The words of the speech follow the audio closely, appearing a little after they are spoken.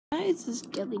guys, this is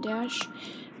Deadly Dash.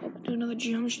 I'll do another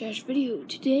Jump Dash video.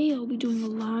 Today I'll be doing a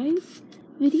live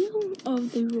video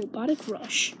of the Robotic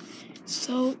Rush.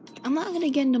 So I'm not going to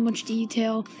get into much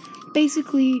detail.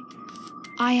 Basically,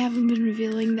 I haven't been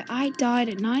revealing that I died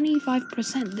at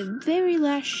 95%, the very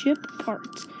last ship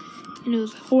part. And it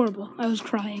was horrible. I was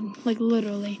crying, like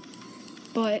literally.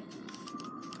 But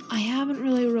I haven't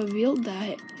really revealed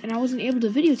that, and I wasn't able to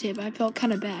videotape. I felt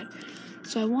kind of bad.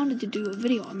 So I wanted to do a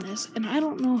video on this, and I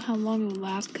don't know how long it will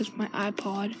last because my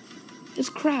iPod is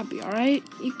crappy, alright?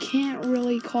 You can't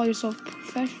really call yourself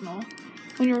professional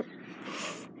when you're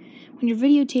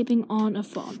videotaping on a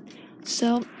phone.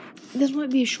 So this might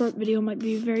be a short video, might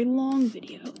be a very long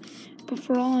video, but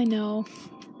for all I know,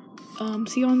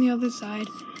 see you on the other side.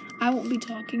 I won't be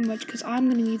talking much because I'm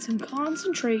going to need some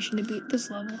concentration to beat this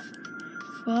level.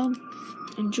 Well,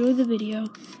 enjoy the video.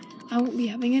 I won't be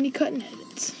having any cut and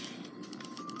edits.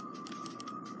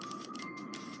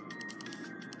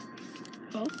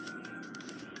 Well,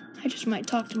 I just might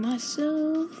talk to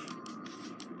myself.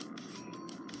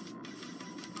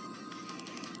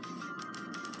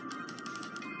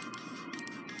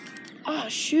 Oh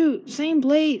shoot, same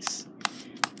place.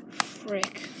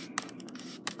 Frick.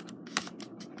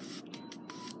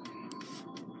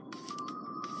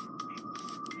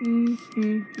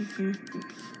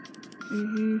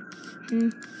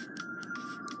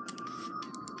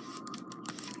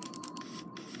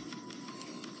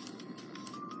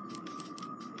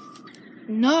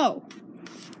 No!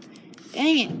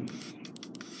 Dang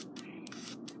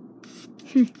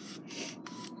it.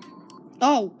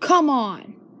 Oh, come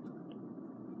on.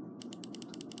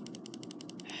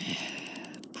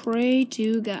 Pray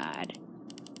to God.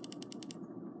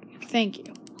 Thank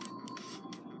you.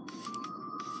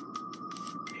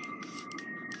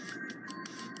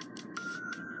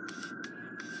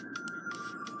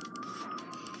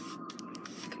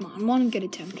 Come on, one good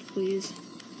attempt, please.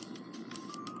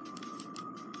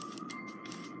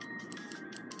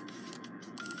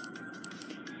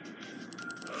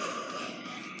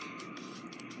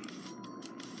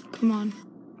 Come on.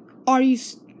 Are you...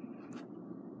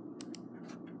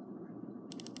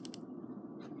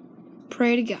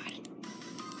 Pray to God.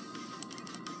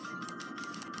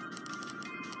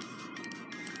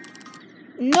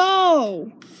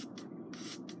 No!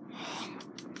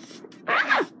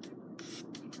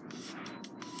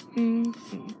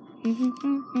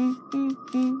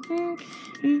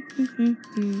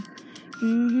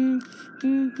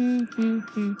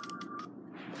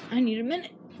 I need a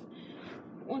minute.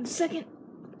 1 second.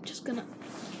 Just gonna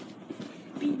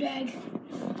beanbag.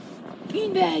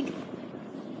 Beanbag.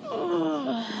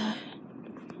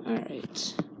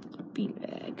 Alright.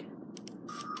 Beanbag.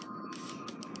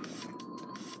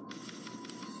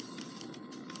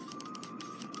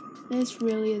 This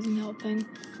really isn't helping.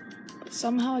 But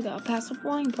somehow I got past the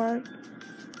flying part.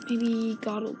 Maybe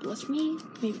God will bless me.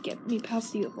 Maybe get me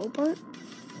past the UFO part.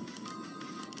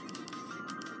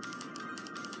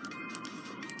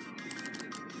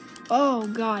 Oh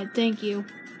God, thank you.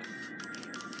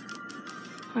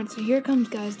 Alright, so here comes,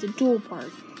 guys, the dual part.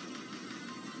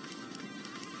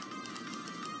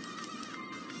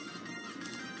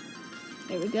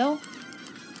 There we go.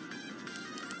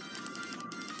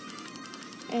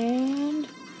 And...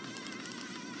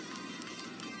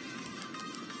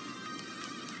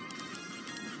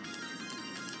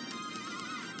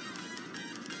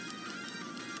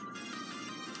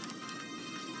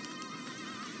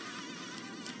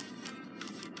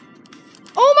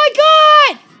 oh my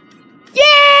God!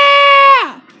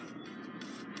 Yeah!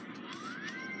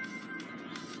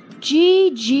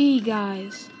 GG,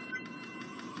 guys.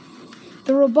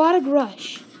 The Robotic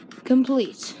Rush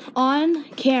complete on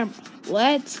camera.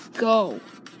 Let's go.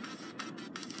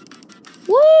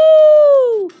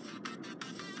 Woo!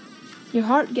 Your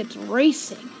heart gets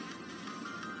racing.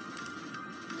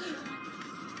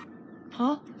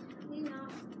 Huh?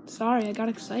 Sorry, I got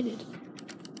excited.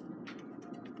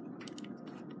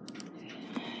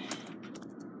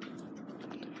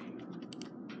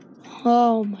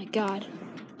 Oh my God.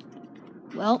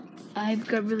 Well, I've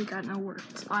really got no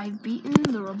words. I've beaten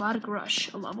the Robotic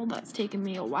Rush, a level that's taken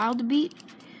me a while to beat.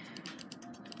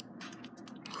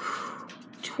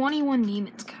 21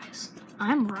 demons, guys.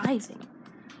 I'm rising.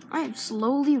 I am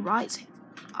slowly rising.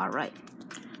 Alright.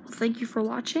 Well, thank you for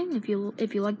watching. If you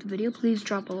liked the video, please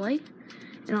drop a like.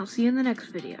 And I'll see you in the next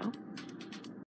video.